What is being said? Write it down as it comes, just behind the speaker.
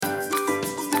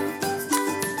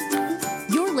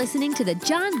listening to the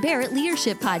John Barrett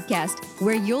Leadership Podcast,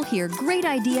 where you'll hear great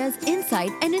ideas,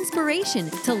 insight, and inspiration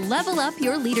to level up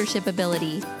your leadership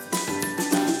ability.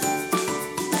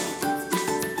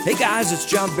 Hey guys, it's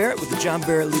John Barrett with the John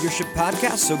Barrett Leadership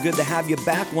Podcast. So good to have you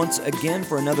back once again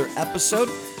for another episode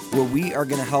where we are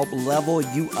going to help level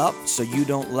you up so you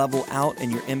don't level out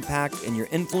in your impact and your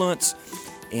influence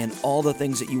and all the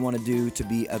things that you want to do to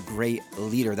be a great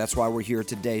leader. That's why we're here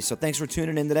today. So thanks for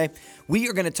tuning in today. We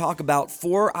are going to talk about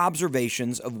 4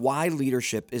 observations of why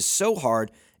leadership is so hard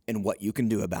and what you can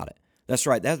do about it. That's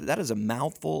right. That is a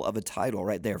mouthful of a title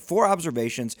right there. 4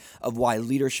 observations of why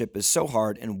leadership is so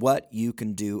hard and what you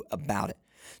can do about it.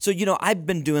 So, I've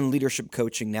been doing leadership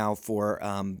coaching now for,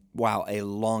 a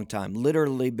long time.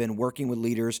 Literally been working with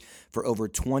leaders for over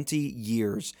 20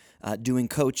 years, doing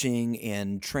coaching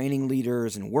and training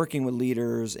leaders and working with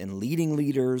leaders and leading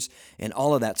leaders and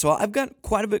all of that. So I've got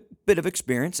quite a bit of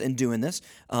experience in doing this,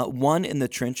 1 in the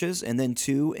trenches and then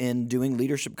 2 in doing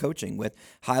leadership coaching with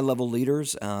high-level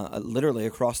leaders literally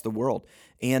across the world.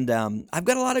 And I've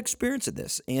got a lot of experience at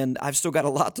this, and I've still got a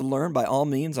lot to learn by all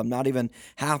means. I'm not even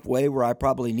halfway where I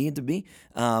probably need to be,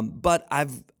 but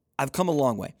I've come a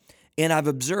long way. And I've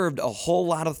observed a whole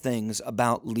lot of things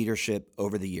about leadership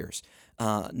over the years,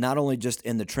 not only just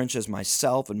in the trenches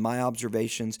myself and my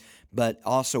observations, but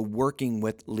also working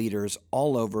with leaders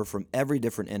all over from every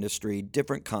different industry,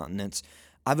 different continents.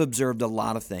 I've observed a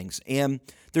lot of things. And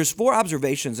there's 4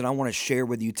 observations that I want to share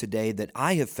with you today that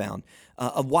I have found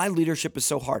of why leadership is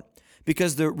so hard.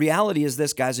 Because the reality is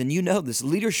this, guys, and you know this,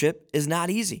 leadership is not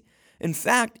easy. In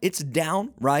fact, it's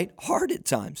downright hard at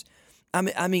times.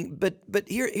 But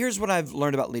here's what I've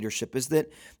learned about leadership is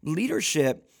that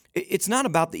leadership, it's not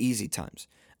about the easy times.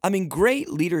 Great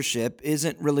leadership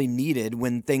isn't really needed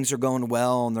when things are going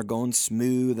well and they're going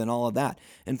smooth and all of that.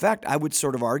 In fact, I would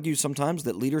sort of argue sometimes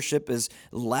that leadership is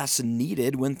less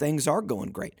needed when things are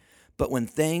going great. But when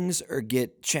things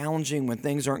get challenging, when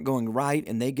things aren't going right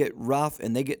and they get rough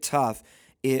and they get tough,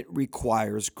 it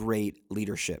requires great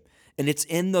leadership. And it's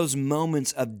in those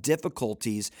moments of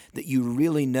difficulties that you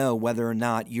really know whether or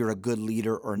not you're a good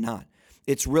leader or not.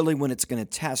 It's really when it's going to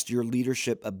test your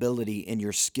leadership ability and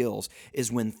your skills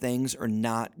is when things are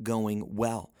not going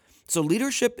well. So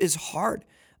leadership is hard.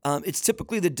 It's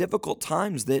typically the difficult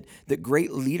times that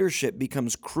great leadership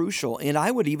becomes crucial, and I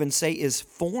would even say is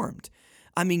formed.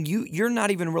 You're not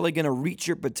even really going to reach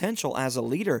your potential as a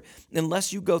leader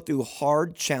unless you go through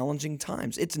hard, challenging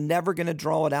times. It's never going to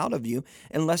draw it out of you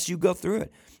unless you go through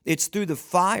it. It's through the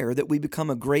fire that we become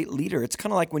a great leader. It's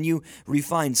kind of like when you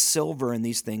refine silver in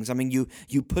these things.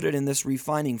 You put it in this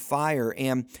refining fire,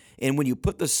 and when you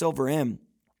put the silver in,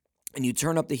 and you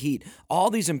turn up the heat, all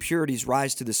these impurities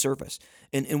rise to the surface.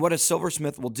 And what a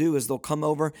silversmith will do is they'll come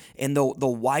over and they'll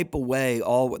wipe away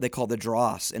all what they call the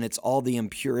dross, and it's all the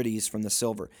impurities from the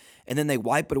silver. And then they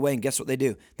wipe it away, and guess what they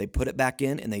do? They put it back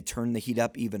in, and they turn the heat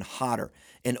up even hotter.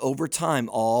 And over time,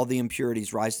 all the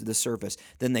impurities rise to the surface.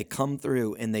 Then they come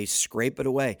through, and they scrape it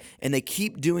away. And they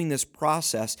keep doing this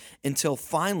process until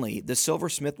finally the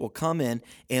silversmith will come in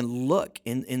and look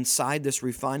inside this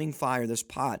refining fire, this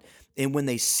pot. And when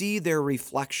they see their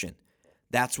reflection,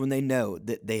 that's when they know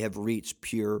that they have reached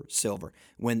pure silver.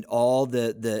 When all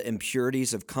the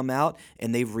impurities have come out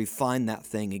and they've refined that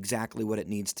thing exactly what it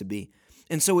needs to be.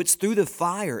 And so it's through the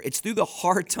fire, it's through the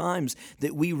hard times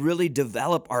that we really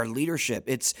develop our leadership.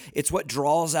 It's what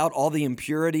draws out all the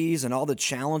impurities and all the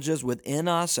challenges within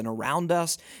us and around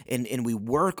us, and we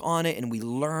work on it and we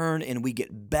learn and we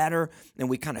get better and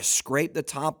we kind of scrape the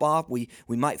top off. We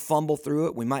might fumble through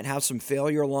it. We might have some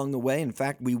failure along the way. In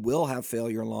fact, we will have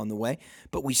failure along the way,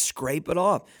 but we scrape it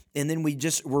off. And then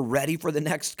we're ready for the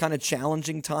next kind of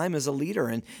challenging time as a leader,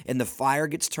 and the fire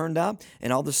gets turned up,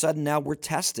 and all of a sudden now we're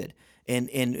tested.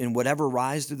 And whatever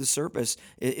rise to the surface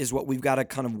is what we've got to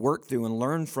kind of work through and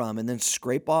learn from and then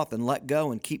scrape off and let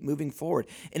go and keep moving forward.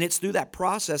 And it's through that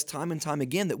process time and time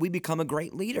again that we become a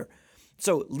great leader.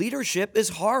 So leadership is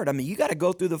hard. You got to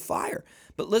go through the fire.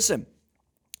 But listen,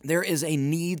 there is a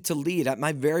need to lead.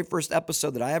 My very first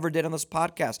episode that I ever did on this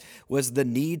podcast was the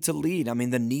need to lead.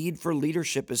 The need for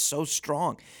leadership is so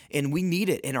strong, and we need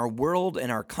it in our world, in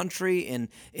our country, in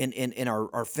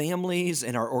our families,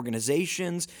 in our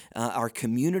organizations, our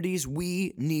communities.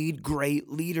 We need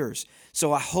great leaders.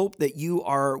 So I hope that you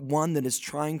are one that is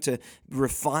trying to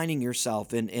refining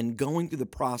yourself and going through the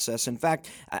process. In fact,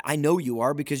 I know you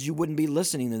are, because you wouldn't be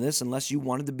listening to this unless you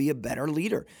wanted to be a better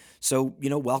leader. So,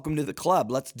 welcome to the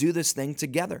club. Let's let's do this thing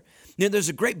together. There's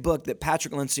a great book that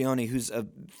Patrick Lencioni, who's a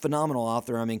phenomenal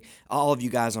author. I mean, all of you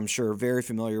guys, I'm sure, are very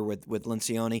familiar with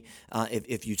Lencioni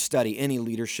if you study any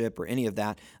leadership or any of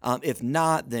that. If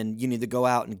not, then you need to go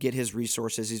out and get his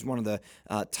resources. He's one of the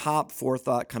top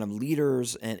forethought kind of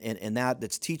leaders and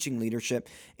that's teaching leadership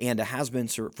and has been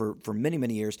for many,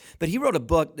 many years. But he wrote a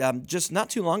book just not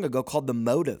too long ago called The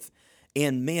Motive.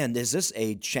 And man, is this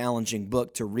a challenging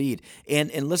book to read.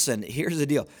 And listen, here's the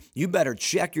deal. You better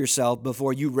check yourself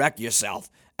before you wreck yourself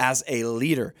as a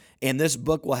leader. And this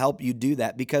book will help you do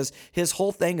that because his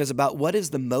whole thing is about what is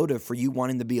the motive for you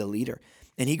wanting to be a leader.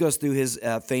 And he goes through his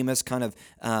famous kind of,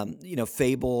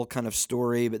 fable kind of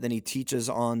story, but then he teaches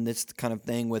on this kind of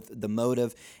thing with the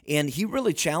motive. And he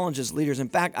really challenges leaders. In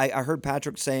fact, I heard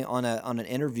Patrick say on an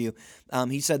interview,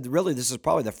 he said, really, this is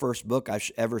probably the first book I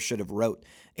ever should have wrote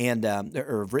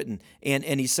or written.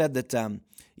 And he said that,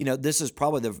 this is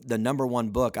probably the number one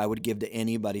book I would give to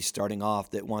anybody starting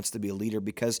off that wants to be a leader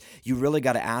because you really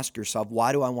got to ask yourself,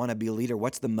 why do I want to be a leader?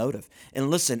 What's the motive? And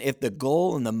listen, if the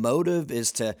goal and the motive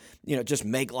is to, just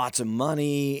make lots of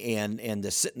money and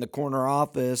to sit in the corner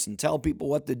office and tell people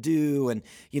what to do and,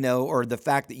 or the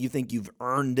fact that you think you've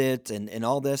earned it and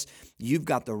all this, you've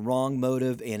got the wrong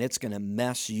motive and it's going to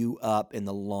mess you up in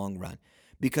the long run.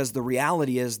 Because the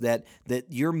reality is that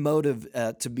your motive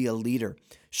to be a leader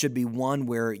should be one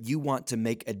where you want to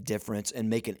make a difference and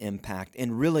make an impact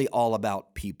and really all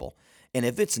about people. And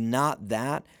if it's not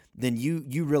that, then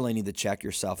you really need to check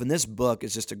yourself. And this book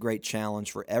is just a great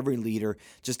challenge for every leader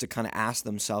just to kind of ask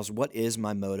themselves, what is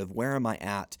my motive? Where am I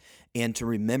at? And to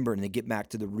remember and to get back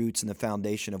to the roots and the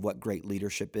foundation of what great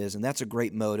leadership is. And that's a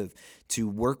great motive to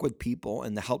work with people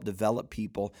and to help develop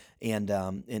people and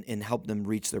help them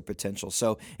reach their potential.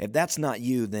 So if that's not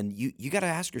you, then you got to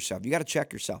ask yourself, you got to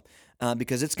check yourself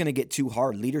because it's going to get too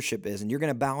hard. Leadership is, and you're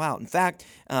going to bow out. In fact,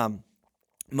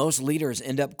 most leaders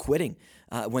end up quitting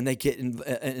when they get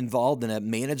involved in a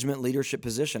management leadership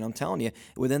position. I'm telling you,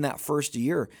 within that first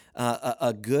year,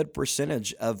 a good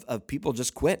percentage of people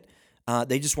just quit.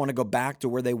 They just want to go back to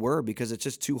where they were because it's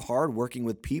just too hard working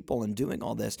with people and doing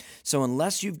all this. So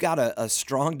unless you've got a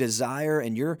strong desire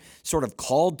and you're sort of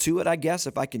called to it, I guess,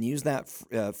 if I can use that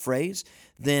phrase,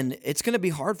 then it's going to be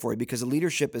hard for you because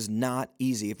leadership is not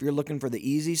easy. If you're looking for the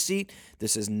easy seat,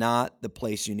 this is not the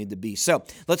place you need to be. So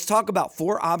let's talk about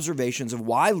 4 observations of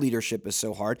why leadership is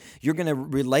so hard. You're going to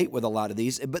relate with a lot of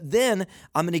these, but then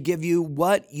I'm going to give you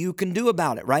what you can do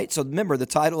about it, right? So remember, the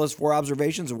title is 4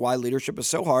 observations of why leadership is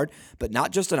so hard, but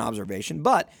not just an observation,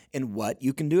 but in what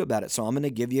you can do about it. So I'm going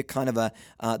to give you kind of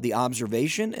the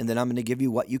observation, and then I'm going to give you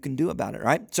what you can do about it,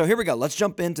 right? So here we go. Let's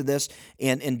jump into this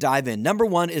and dive in. Number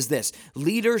 1 is this.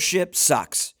 Leadership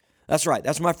sucks. That's right.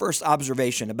 That's my first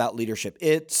observation about leadership.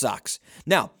 It sucks.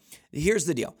 Now, here's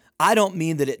the deal. I don't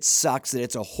mean that it sucks, that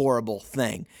it's a horrible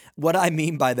thing. What I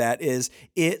mean by that is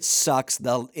it sucks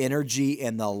the energy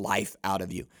and the life out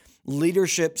of you.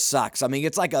 Leadership sucks. I mean,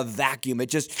 it's like a vacuum. It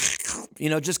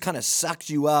just kind of sucks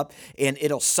you up and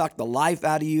it'll suck the life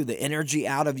out of you, the energy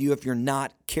out of you if you're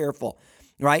not careful,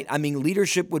 right? I mean,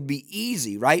 leadership would be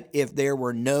easy, right? If there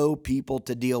were no people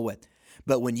to deal with.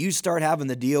 But when you start having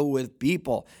to deal with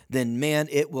people, then, man,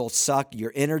 it will suck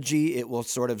your energy. It will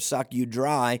sort of suck you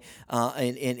dry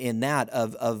in that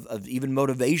of even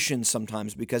motivation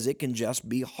sometimes because it can just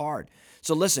be hard.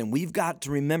 So listen, we've got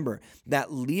to remember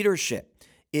that leadership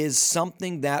is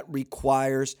something that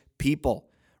requires people,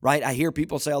 right? I hear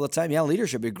people say all the time, yeah,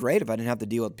 leadership would be great if I didn't have to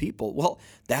deal with people. Well,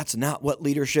 that's not what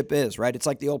leadership is, right? It's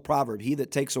like the old proverb, he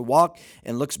that takes a walk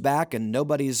and looks back and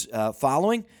nobody's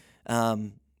following,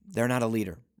 they're not a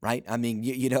leader, right? I mean,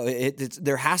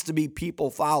 there has to be people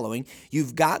following.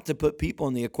 You've got to put people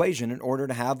in the equation in order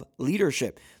to have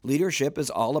leadership. Leadership is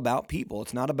all about people.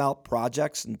 It's not about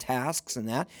projects and tasks and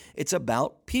that. It's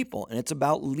about people, and it's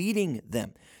about leading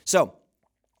them. So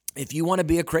if you want to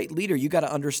be a great leader, you got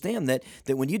to understand that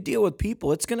when you deal with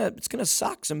people, it's gonna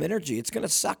suck some energy. It's gonna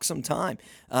suck some time.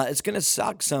 It's gonna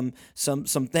suck some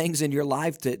things in your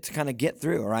life to kind of get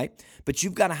through. All right, but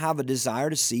you've got to have a desire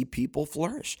to see people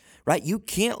flourish. Right? You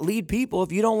can't lead people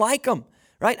if you don't like them.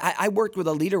 Right? I worked with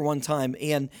a leader one time,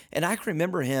 and I can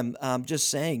remember him just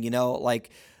saying,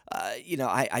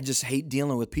 I just hate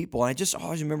dealing with people. And I just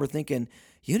always remember thinking,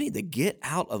 you need to get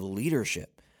out of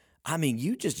leadership. I mean,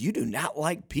 you do not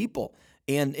like people.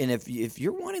 And if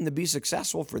you're wanting to be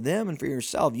successful for them and for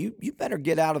yourself, you better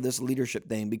get out of this leadership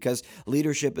thing because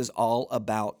leadership is all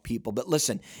about people. But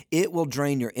listen, it will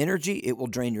drain your energy. It will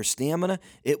drain your stamina.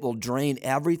 It will drain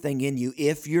everything in you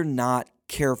if you're not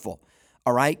careful.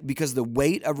 All right? Because the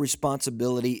weight of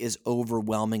responsibility is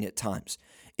overwhelming at times.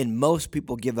 And most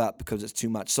people give up because it's too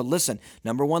much. So listen,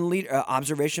 number one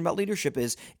observation about leadership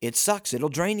is it sucks. It'll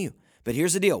drain you. But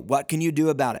here's the deal. What can you do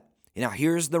about it? Now,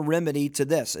 here's the remedy to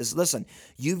this is listen,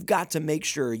 you've got to make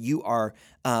sure you are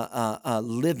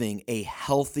living a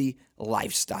healthy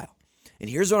lifestyle. And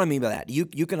here's what I mean by that. You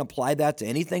can apply that to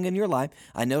anything in your life.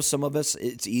 I know some of us,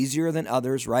 it's easier than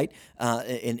others, right,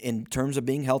 in terms of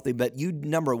being healthy. But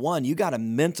number one, you got to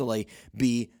mentally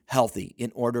be healthy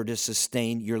in order to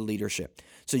sustain your leadership.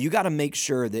 So you got to make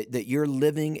sure that you're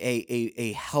living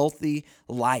a healthy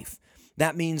life.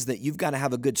 That means that you've got to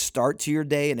have a good start to your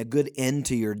day and a good end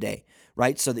to your day,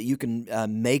 right? So that you can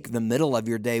make the middle of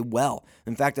your day well.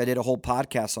 In fact, I did a whole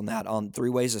podcast on that, on 3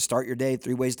 ways to start your day,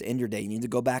 3 ways to end your day. You need to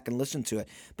go back and listen to it.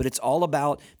 But it's all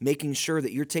about making sure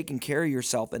that you're taking care of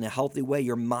yourself in a healthy way,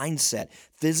 your mindset,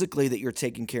 physically that you're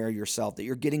taking care of yourself, that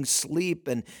you're getting sleep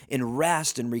and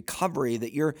rest and recovery,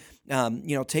 that you're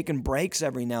taking breaks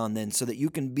every now and then so that you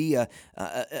can be at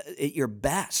your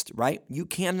best, right? You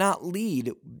cannot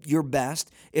lead your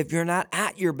best if you're not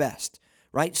at your best.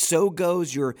 Right? So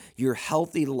goes your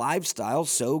healthy lifestyle,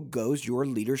 so goes your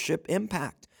leadership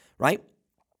impact, right?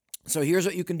 So here's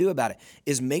what you can do about it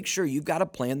is make sure you've got a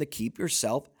plan to keep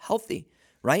yourself healthy,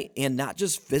 right? And not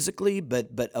just physically,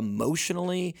 but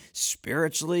emotionally,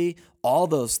 spiritually, all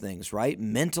those things, right?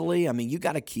 Mentally, you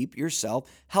got to keep yourself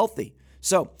healthy.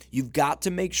 So you've got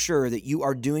to make sure that you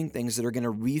are doing things that are going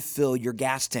to refill your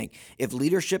gas tank. If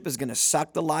leadership is going to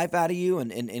suck the life out of you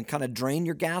and kind of drain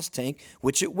your gas tank,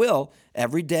 which it will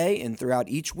every day and throughout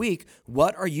each week,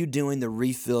 what are you doing to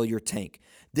refill your tank?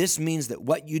 This means that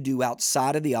what you do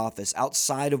outside of the office,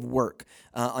 outside of work,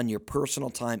 on your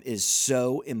personal time is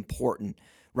so important.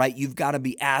 Right? You've got to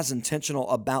be as intentional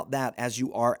about that as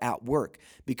you are at work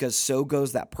because so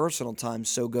goes that personal time,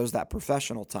 so goes that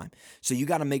professional time. So you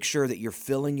got to make sure that you're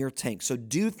filling your tank. So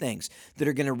do things that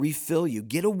are going to refill you.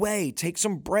 Get away, take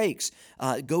some breaks,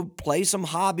 go play some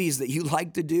hobbies that you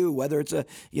like to do, whether it's a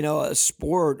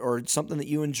sport or something that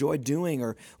you enjoy doing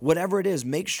or whatever it is.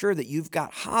 Make sure that you've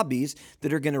got hobbies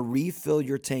that are going to refill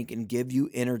your tank and give you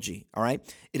energy. All right?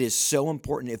 It is so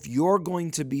important. If you're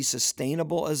going to be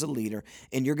sustainable as a leader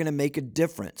and you're going to make a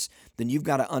difference, then you've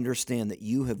got to understand that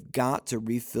you have got to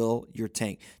refill your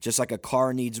tank. Just like a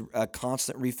car needs a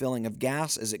constant refilling of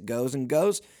gas as it goes and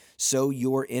goes, so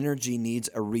your energy needs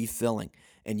a refilling.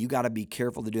 And you got to be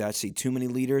careful to do that. I see too many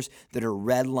leaders that are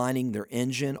redlining their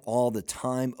engine all the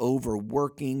time,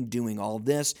 overworking, doing all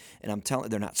this. And I'm telling you,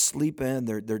 they're not sleeping.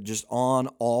 They're just on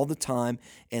all the time.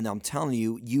 And I'm telling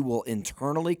you, you will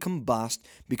internally combust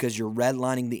because you're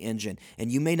redlining the engine.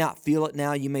 And you may not feel it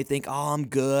now. You may think, oh, I'm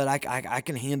good. I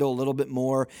can handle a little bit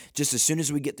more. Just as soon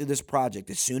as we get through this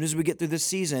project, as soon as we get through this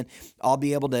season, I'll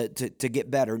be able to get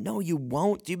better. No, you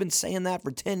won't. You've been saying that for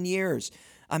 10 years.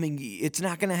 It's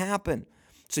not going to happen.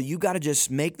 So you got to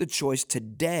just make the choice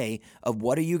today of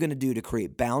what are you going to do to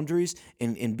create boundaries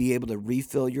and be able to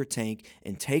refill your tank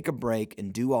and take a break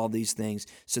and do all these things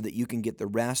so that you can get the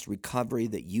rest, recovery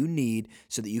that you need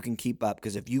so that you can keep up.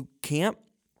 Because if you can't,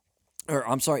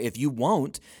 if you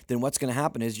won't, then what's going to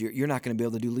happen is you're not going to be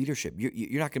able to do leadership.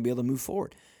 You're not going to be able to move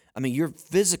forward. You're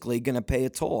physically going to pay a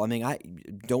toll. I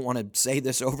don't want to say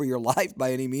this over your life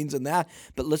by any means in that,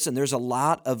 but listen, there's a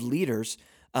lot of leaders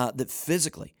that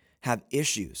physically have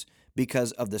issues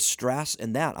because of the stress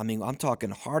and that. I'm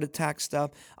talking heart attack stuff.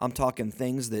 I'm talking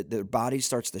things that their body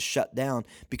starts to shut down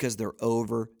because they're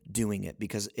overdoing it,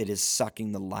 because it is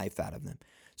sucking the life out of them.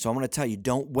 So I want to tell you,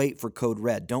 don't wait for code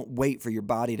red. Don't wait for your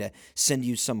body to send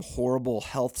you some horrible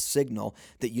health signal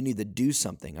that you need to do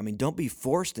something. Don't be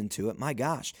forced into it. My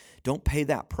gosh, don't pay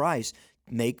that price.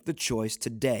 Make the choice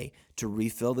today to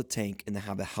refill the tank and to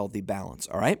have a healthy balance,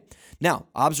 all right? Now,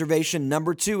 observation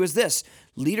number 2 is this.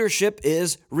 Leadership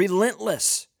is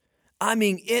relentless.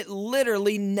 It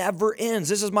literally never ends.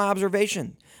 This is my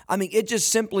observation. It just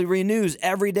simply renews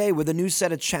every day with a new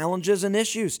set of challenges and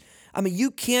issues.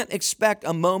 You can't expect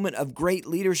a moment of great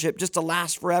leadership just to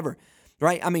last forever.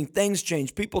 Right? Things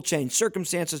change, people change,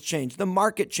 circumstances change, the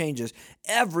market changes,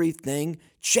 everything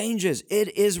changes.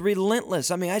 It is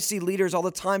relentless. I see leaders all the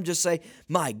time just say,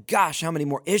 my gosh, how many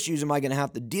more issues am I going to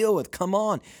have to deal with? Come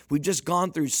on. We've just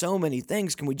gone through so many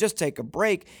things. Can we just take a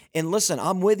break? And listen,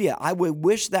 I'm with you. I would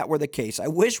wish that were the case. I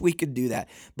wish we could do that.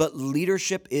 But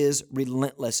leadership is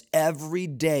relentless. Every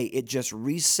day it just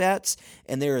resets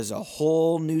and there is a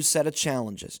whole new set of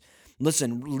challenges.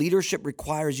 Listen, leadership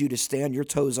requires you to stay on your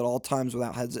toes at all times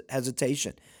without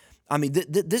hesitation.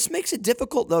 This makes it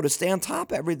difficult, though, to stay on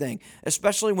top of everything,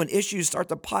 especially when issues start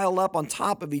to pile up on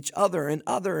top of each other and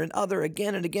other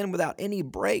again and again without any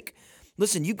break.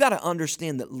 Listen, you've got to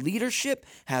understand that leadership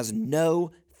has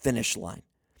no finish line.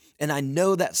 And I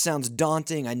know that sounds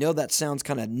daunting. I know that sounds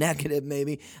kind of negative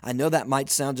maybe. I know that might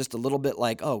sound just a little bit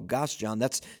like, oh gosh, John,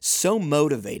 that's so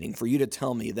motivating for you to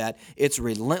tell me that it's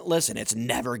relentless and it's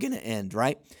never going to end,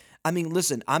 right? I mean,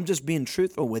 listen, I'm just being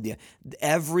truthful with you.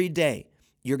 Every day,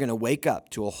 you're going to wake up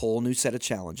to a whole new set of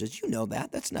challenges. You know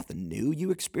that. That's nothing new.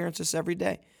 You experience this every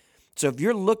day. So if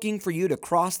you're looking for you to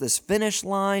cross this finish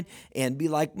line and be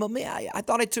like, well, man, I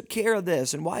thought I took care of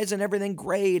this, and why isn't everything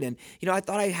great? And, I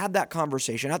thought I had that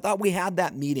conversation. I thought we had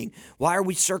that meeting. Why are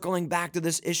we circling back to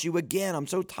this issue again? I'm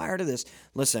so tired of this.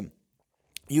 Listen,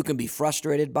 you can be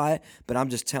frustrated by it, but I'm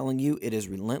just telling you, it is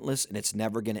relentless and it's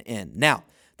never going to end. Now,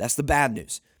 that's the bad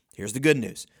news. Here's the good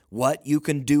news. What you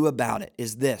can do about it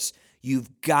is this.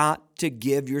 You've got to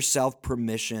give yourself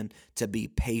permission to be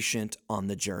patient on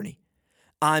the journey.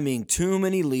 I mean, too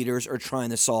many leaders are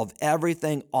trying to solve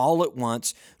everything all at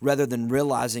once rather than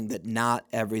realizing that not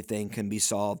everything can be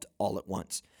solved all at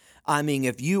once. I mean,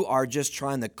 if you are just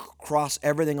trying to cross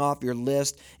everything off your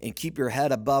list and keep your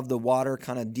head above the water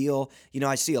kind of deal,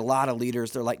 I see a lot of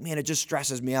leaders, they're like, man, it just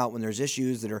stresses me out when there's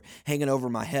issues that are hanging over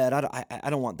my head. I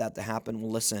don't want that to happen. Well,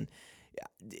 listen,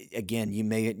 again, you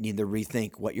may need to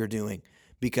rethink what you're doing.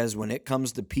 Because when it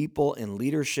comes to people and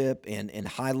leadership and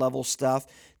high-level stuff,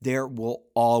 there will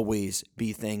always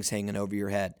be things hanging over your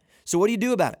head. So what do you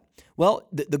do about it? Well,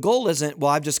 the goal isn't,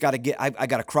 well, I've just got to I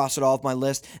got to cross it off my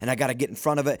list, and I got to get in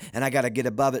front of it, and I got to get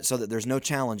above it so that there's no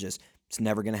challenges. It's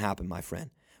never going to happen, my friend.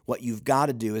 What you've got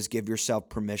to do is give yourself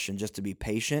permission just to be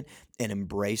patient and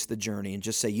embrace the journey and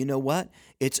just say, you know what?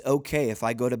 It's okay if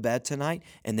I go to bed tonight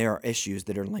and there are issues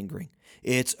that are lingering.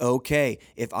 It's okay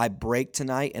if I break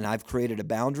tonight and I've created a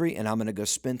boundary and I'm going to go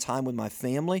spend time with my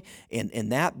family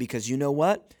and that, because you know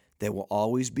what? There will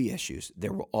always be issues.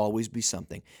 There will always be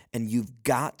something. And you've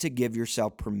got to give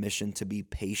yourself permission to be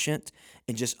patient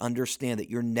and just understand that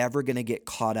you're never going to get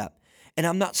caught up. And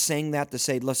I'm not saying that to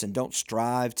say, listen, don't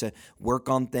strive to work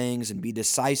on things and be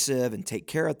decisive and take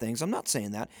care of things. I'm not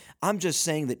saying that. I'm just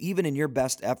saying that even in your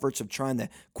best efforts of trying to,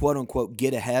 quote unquote,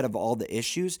 get ahead of all the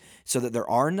issues so that there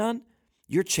are none,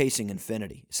 you're chasing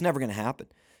infinity. It's never going to happen.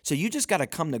 So you just got to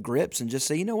come to grips and just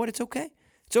say, you know what? It's okay.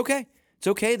 It's okay. It's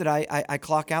okay that I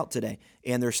clock out today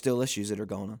and there's still issues that are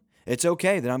going on. It's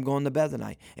okay that I'm going to bed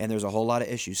tonight and there's a whole lot of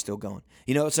issues still going.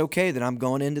 It's okay that I'm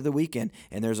going into the weekend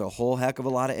and there's a whole heck of a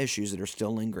lot of issues that are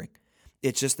still lingering.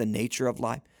 It's just the nature of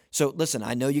life. So listen,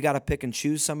 I know you got to pick and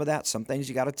choose some of that. Some things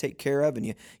you got to take care of,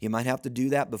 and you might have to do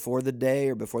that before the day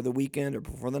or before the weekend or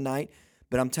before the night.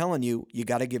 But I'm telling you, you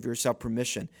got to give yourself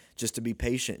permission just to be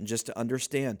patient and just to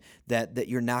understand that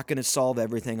you're not going to solve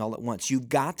everything all at once. You've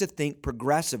got to think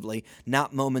progressively,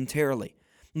 not momentarily.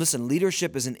 Listen,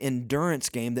 leadership is an endurance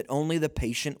game that only the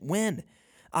patient win.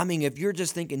 I mean, if you're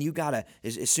just thinking you got to,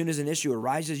 as soon as an issue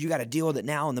arises, you got to deal with it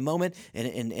now in the moment and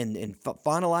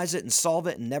finalize it and solve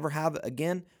it and never have it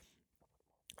again,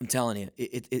 I'm telling you,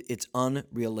 it's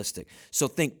unrealistic. So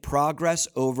think progress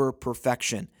over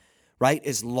perfection, right?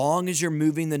 As long as you're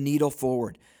moving the needle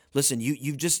forward. Listen,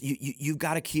 you've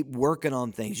got to keep working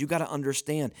on things. You've got to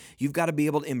understand. You've got to be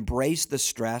able to embrace the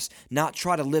stress, not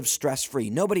try to live stress-free.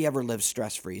 Nobody ever lives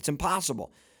stress-free. It's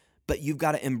impossible. But you've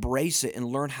got to embrace it and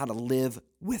learn how to live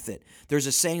with it. There's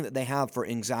a saying that they have for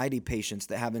anxiety patients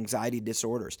that have anxiety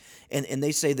disorders, and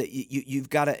they say that you've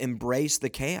got to embrace the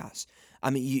chaos.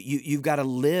 I mean, you've got to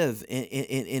live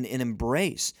and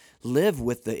embrace, live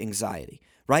with the anxiety.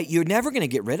 Right? You're never going to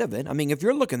get rid of it. I mean, if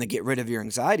you're looking to get rid of your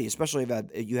anxiety, especially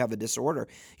if you have a disorder,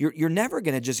 you're never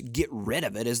going to just get rid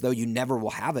of it as though you never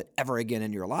will have it ever again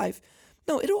in your life.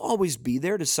 No, it'll always be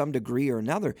there to some degree or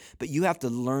another, but you have to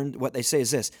learn, what they say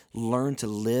is this, learn to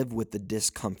live with the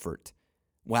discomfort.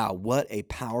 Wow, what a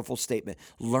powerful statement.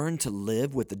 Learn to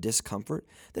live with the discomfort.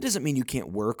 That doesn't mean you can't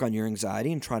work on your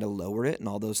anxiety and try to lower it and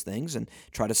all those things and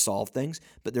try to solve things.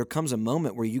 But there comes a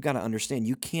moment where you got to understand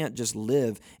you can't just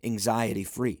live anxiety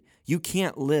free. You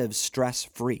can't live stress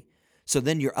free. So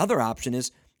then your other option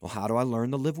is, well, how do I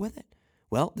learn to live with it?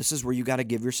 Well, this is where you got to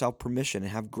give yourself permission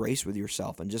and have grace with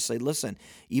yourself and just say, listen,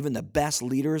 even the best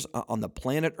leaders on the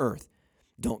planet Earth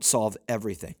don't solve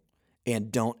everything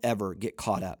and don't ever get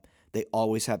caught up. They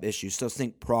always have issues. So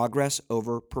think progress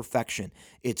over perfection.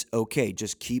 It's okay.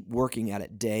 Just keep working at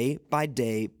it day by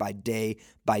day by day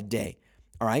by day.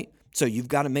 All right? So you've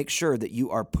got to make sure that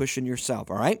you are pushing yourself.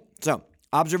 All right? So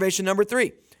observation number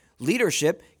 3,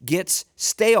 leadership gets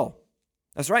stale.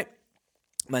 That's right.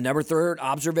 My number 3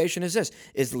 observation is this,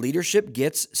 is leadership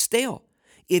gets stale.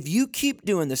 If you keep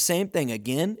doing the same thing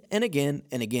again and again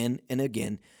and again and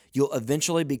again, you'll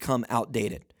eventually become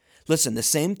outdated. Listen, the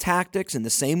same tactics and the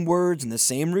same words and the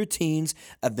same routines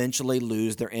eventually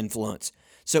lose their influence.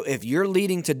 So if you're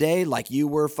leading today like you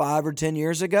were 5 or 10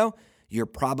 years ago, you're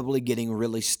probably getting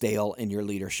really stale in your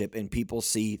leadership and people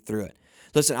see through it.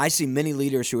 Listen, I see many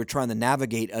leaders who are trying to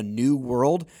navigate a new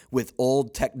world with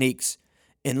old techniques.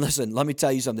 And listen, let me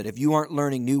tell you something. If you aren't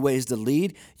learning new ways to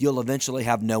lead, you'll eventually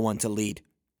have no one to lead.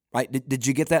 Right? Did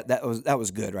you get that? That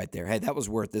was good right there. Hey, that was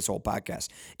worth this whole podcast.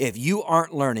 If you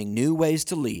aren't learning new ways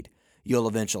to lead, you'll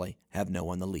eventually have no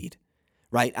one to lead.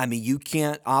 Right? I mean, you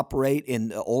can't operate in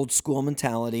the old school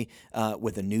mentality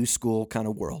with a new school kind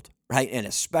of world. Right? And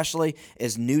especially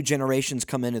as new generations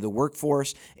come into the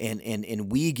workforce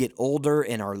and we get older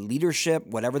in our leadership,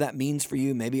 whatever that means for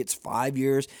you. Maybe it's 5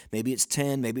 years, maybe it's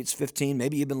 10, maybe it's 15,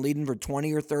 maybe you've been leading for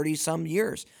 20 or 30 some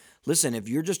years. Listen, if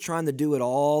you're just trying to do it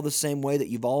all the same way that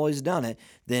you've always done it,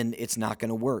 then it's not going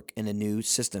to work in a new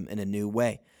system, in a new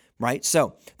way. Right?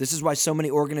 So this is why so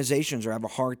many organizations have a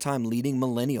hard time leading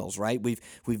millennials, right?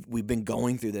 We've been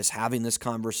going through this, having this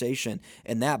conversation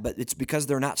and that, but it's because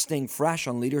they're not staying fresh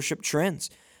on leadership trends.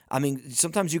 I mean,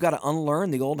 sometimes you got to unlearn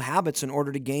the old habits in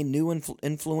order to gain new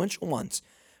influential ones,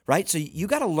 right? So you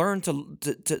got to learn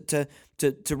to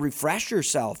refresh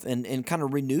yourself and kind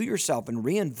of renew yourself and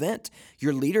reinvent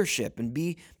your leadership and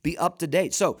be up to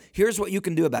date. So here's what you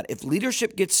can do about it. If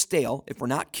leadership gets stale, if we're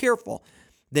not careful,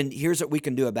 then here's what we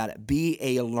can do about it. Be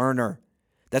a learner.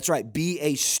 That's right. Be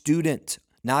a student,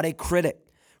 not a critic,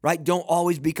 right? Don't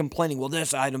always be complaining, well,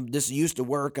 this used to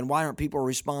work, and why aren't people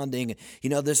responding? You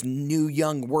know, this new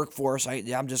young workforce,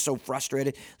 I'm just so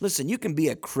frustrated. Listen, you can be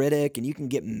a critic and you can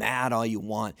get mad all you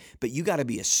want, but you got to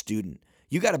be a student.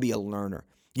 You got to be a learner.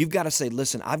 You've got to say,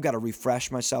 listen, I've got to refresh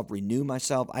myself, renew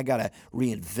myself. I got to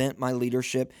reinvent my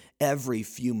leadership every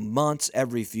few months,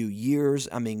 every few years.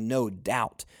 I mean, no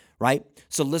doubt. Right?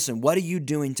 So listen, what are you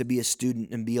doing to be a student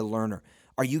and be a learner?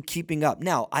 Are you keeping up?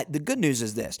 Now, the good news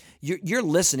is this. You're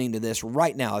listening to this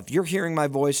right now. If you're hearing my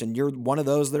voice and you're one of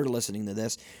those that are listening to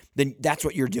this, then that's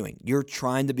what you're doing. You're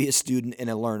trying to be a student and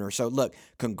a learner. So look,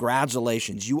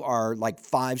 congratulations. You are like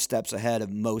 5 steps ahead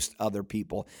of most other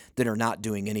people that are not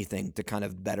doing anything to kind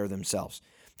of better themselves.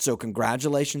 So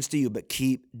congratulations to you, but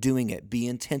keep doing it. Be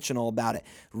intentional about it.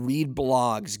 Read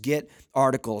blogs, get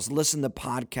articles, listen to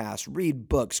podcasts, read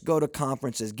books, go to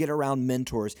conferences, get around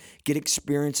mentors, get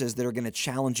experiences that are going to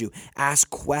challenge you. Ask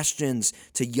questions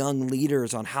to young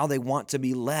leaders on how they want to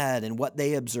be led and what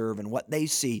they observe and what they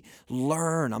see.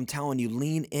 Learn. I'm telling you,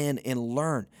 lean in and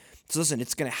learn. So listen,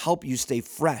 it's going to help you stay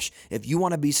fresh. If you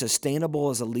want to be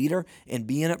sustainable as a leader and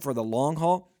be in it for the long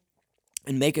haul,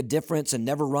 and make a difference and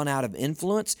never run out of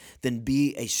influence, then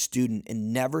be a student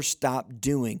and never stop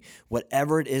doing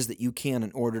whatever it is that you can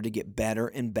in order to get better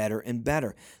and better and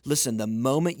better. Listen, the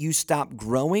moment you stop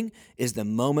growing is the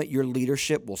moment your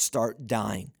leadership will start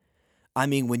dying. I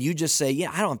mean, when you just say,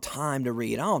 I don't have time to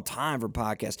read. I don't have time for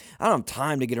podcasts. I don't have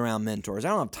time to get around mentors. I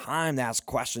don't have time to ask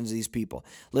questions to these people.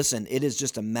 Listen, it is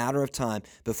just a matter of time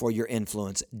before your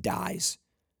influence dies.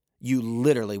 You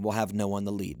literally will have no one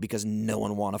to lead because no one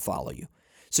will want to follow you.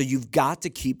 So you've got to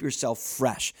keep yourself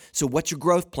fresh. So what's your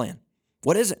growth plan?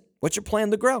 What is it? What's your plan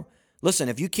to grow? Listen,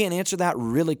 if you can't answer that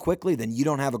really quickly, then you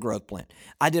don't have a growth plan.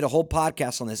 I did a whole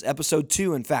podcast on this, episode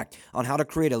 2, in fact, on how to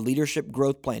create a leadership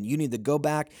growth plan. You need to go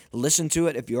back, listen to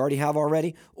it if you already have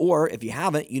already, or if you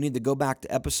haven't, you need to go back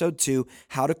to episode 2,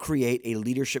 how to create a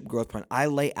leadership growth plan. I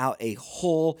lay out a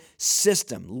whole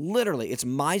system. Literally, it's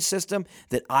my system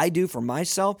that I do for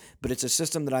myself, but it's a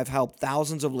system that I've helped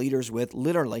thousands of leaders with,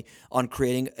 literally, on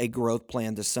creating a growth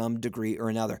plan to some degree or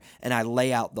another. And I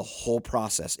lay out the whole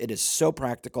process. It is so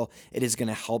practical. It is going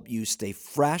to help you stay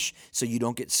fresh so you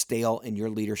don't get stale in your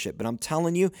leadership. But I'm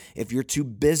telling you, if you're too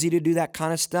busy to do that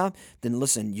kind of stuff, then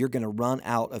listen, you're going to run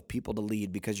out of people to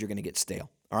lead because you're going to get stale.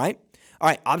 All right? All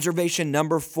right, observation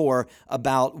number 4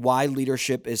 about why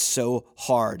leadership is so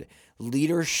hard.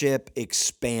 Leadership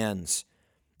expands.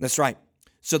 That's right.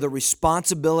 So the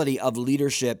responsibility of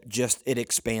leadership it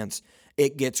expands.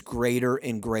 It gets greater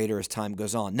and greater as time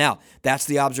goes on. Now, that's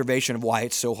the observation of why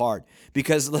it's so hard.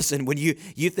 Because listen, when you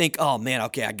think, oh man,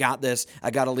 okay, I got this. I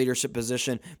got a leadership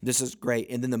position. This is great.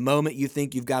 And then the moment you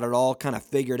think you've got it all kind of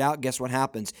figured out, guess what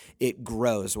happens? It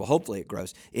grows. Well, hopefully it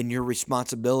grows. And your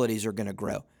responsibilities are going to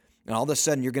grow. And all of a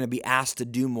sudden, you're going to be asked to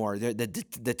do more.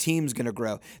 The team's going to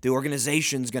grow. The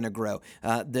organization's going to grow.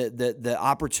 The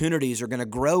opportunities are going to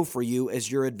grow for you as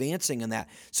you're advancing in that.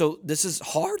 So this is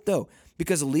hard, though,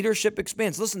 because leadership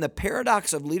expands. Listen, the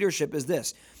paradox of leadership is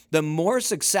this. The more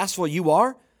successful you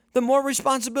are, the more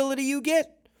responsibility you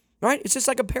get, right? It's just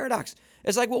like a paradox.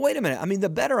 It's like, well, wait a minute. I mean, the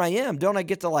better I am, don't I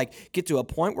get to a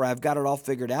point where I've got it all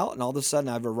figured out and all of a sudden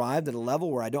I've arrived at a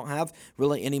level where I don't have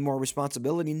really any more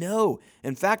responsibility? No.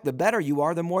 In fact, the better you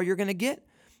are, the more you're going to get.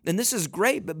 And this is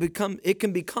great, but it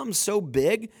can become so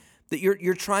big that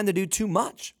you're trying to do too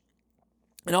much.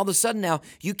 And all of a sudden now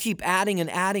you keep adding and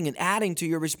adding and adding to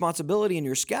your responsibility and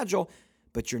your schedule,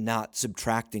 but you're not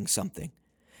subtracting something.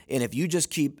 And if you just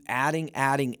keep adding,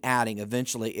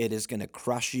 eventually it is going to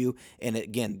crush you. And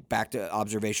again, back to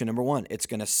observation number 1, it's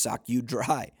going to suck you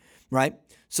dry, right?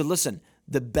 So listen,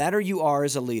 the better you are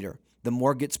as a leader, the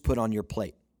more gets put on your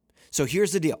plate. So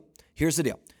here's the deal.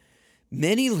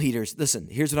 Many leaders, listen,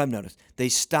 here's what I've noticed. They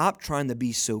stop trying to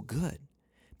be so good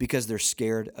because they're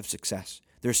scared of success.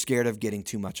 They're scared of getting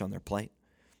too much on their plate.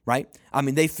 Right? I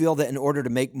mean, they feel that in order to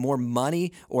make more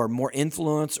money or more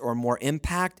influence or more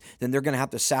impact, then they're going to have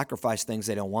to sacrifice things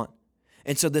they don't want.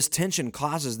 And so this tension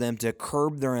causes them to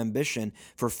curb their ambition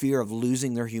for fear of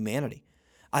losing their humanity.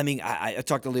 I mean, I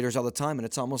talk to leaders all the time, and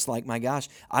it's almost like, my gosh,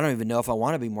 I don't even know if I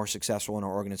want to be more successful in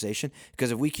our organization,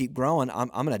 because if we keep growing, I'm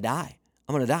going to die.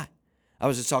 I'm going to die. I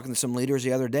was just talking to some leaders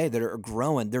the other day that are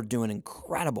growing. They're doing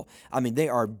incredible. I mean, they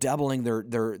are doubling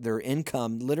their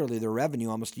income, literally their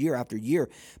revenue almost year after year.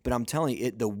 But I'm telling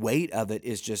you, the weight of it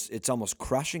is just, it's almost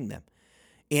crushing them.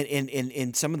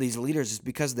 And some of these leaders, it's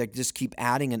because they just keep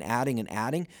adding and adding and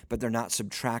adding, but they're not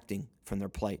subtracting from their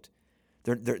plate.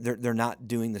 They're not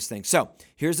doing this thing. So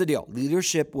here's the deal.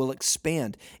 Leadership will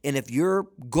expand. And if your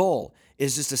goal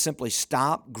is just to simply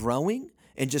stop growing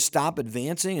and just stop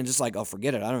advancing and just like, oh,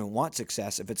 forget it, I don't even want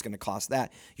success if it's going to cost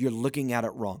that, you're looking at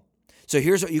it wrong. So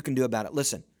here's what you can do about it.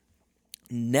 Listen,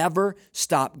 never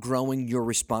stop growing your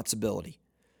responsibility.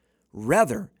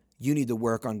 Rather, you need to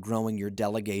work on growing your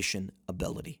delegation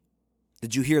ability.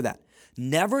 Did you hear that?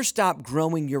 Never stop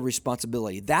growing your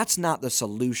responsibility. That's not the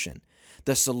solution.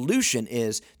 The solution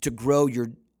is to grow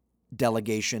your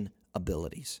delegation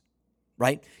abilities.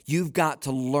 Right? You've got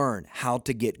to learn how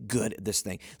to get good at this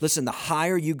thing. Listen, the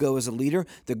higher you go as a leader,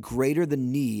 the greater the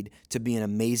need to be an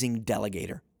amazing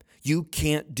delegator. You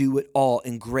can't do it all,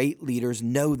 and great leaders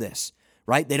know this,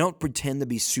 right? They don't pretend to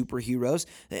be superheroes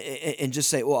and just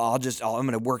say, well, I'm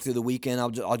going to work through the weekend.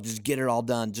 I'll just get it all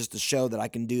done just to show that I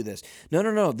can do this.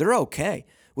 No. They're okay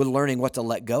with learning what to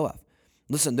let go of.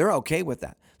 Listen, they're okay with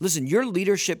that. Listen, your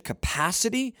leadership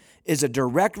capacity is a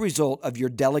direct result of your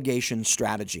delegation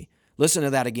strategy. Listen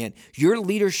to that again. Your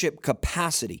leadership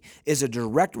capacity is a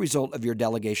direct result of your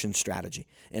delegation strategy.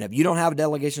 And if you don't have a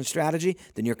delegation strategy,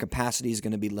 then your capacity is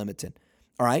going to be limited.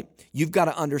 All right? You've got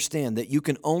to understand that you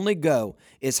can only go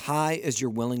as high as your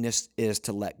willingness is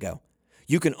to let go.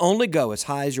 You can only go as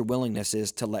high as your willingness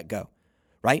is to let go.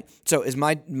 Right? So as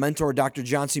my mentor, Dr.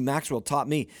 John C. Maxwell, taught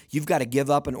me, you've got to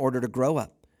give up in order to grow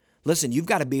up. Listen, you've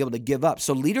got to be able to give up.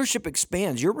 So leadership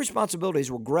expands. Your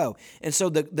responsibilities will grow. And so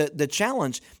the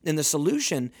challenge and the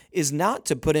solution is not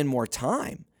to put in more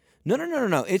time.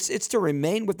 No. It's to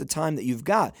remain with the time that you've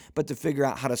got, but to figure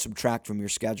out how to subtract from your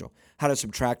schedule, how to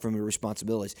subtract from your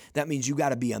responsibilities. That means you got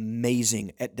to be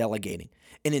amazing at delegating.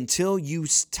 And until you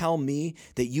tell me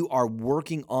that you are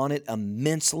working on it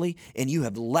immensely and you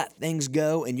have let things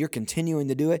go and you're continuing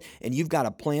to do it and you've got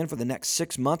a plan for the next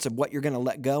 6 months of what you're going to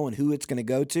let go and who it's going to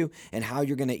go to and how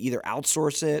you're going to either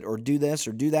outsource it or do this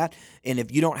or do that. And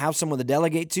if you don't have someone to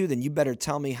delegate to, then you better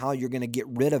tell me how you're going to get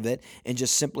rid of it and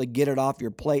just simply get it off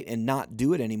your plate and not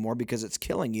do it anymore because it's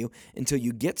killing you until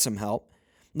you get some help.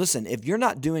 Listen, if you're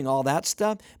not doing all that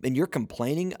stuff and you're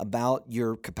complaining about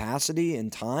your capacity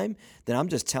and time, then I'm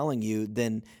just telling you,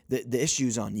 then the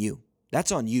issue's on you.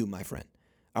 That's on you, my friend.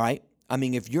 All right? I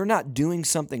mean, if you're not doing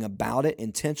something about it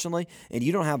intentionally and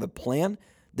you don't have a plan,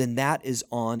 then that is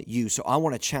on you. So I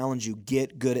want to challenge you,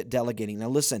 get good at delegating. Now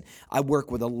listen, I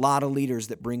work with a lot of leaders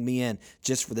that bring me in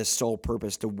just for this sole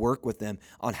purpose, to work with them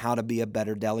on how to be a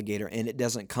better delegator. And it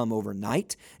doesn't come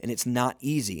overnight, and it's not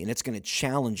easy, and it's going to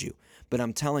challenge you. But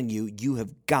I'm telling you, you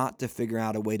have got to figure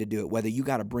out a way to do it, whether you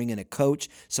got to bring in a coach,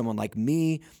 someone like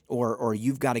me, or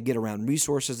you've got to get around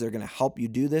resources that are going to help you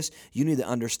do this. You need to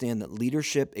understand that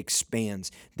leadership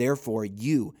expands. Therefore,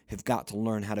 you have got to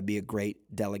learn how to be a great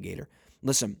delegator.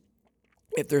 Listen,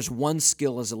 if there's one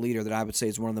skill as a leader that I would say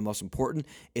is one of the most important,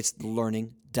 it's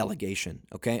learning delegation,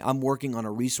 okay? I'm working on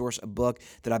a book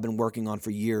that I've been working on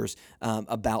for years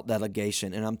about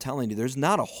delegation, and I'm telling you, there's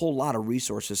not a whole lot of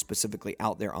resources specifically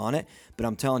out there on it, but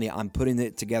I'm telling you, I'm putting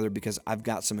it together because I've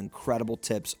got some incredible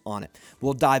tips on it.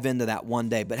 We'll dive into that one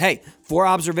day, but hey, 4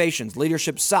 observations.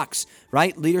 Leadership sucks,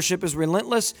 right? Leadership is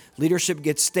relentless. Leadership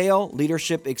gets stale.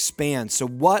 Leadership expands. So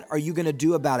what are you going to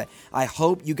do about it? I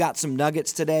hope you got some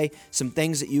nuggets today, some things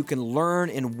things that you can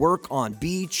learn and work on.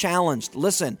 Be challenged.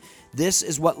 Listen, this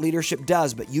is what leadership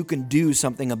does, but you can do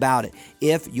something about it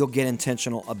if you'll get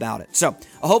intentional about it. So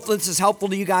hopefully this is helpful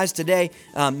to you guys today.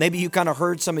 Maybe you kind of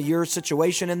heard some of your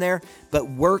situation in there, but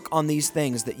work on these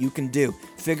things that you can do.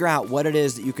 Figure out what it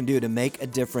is that you can do to make a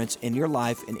difference in your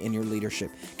life and in your leadership.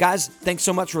 Guys, thanks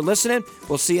so much for listening.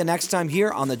 We'll see you next time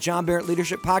here on the John Barrett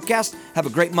Leadership Podcast. Have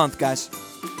a great month, guys.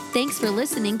 Thanks for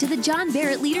listening to the John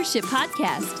Barrett Leadership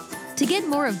Podcast. To get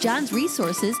more of John's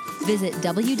resources, visit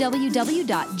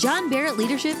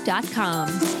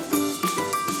www.johnbarrettleadership.com.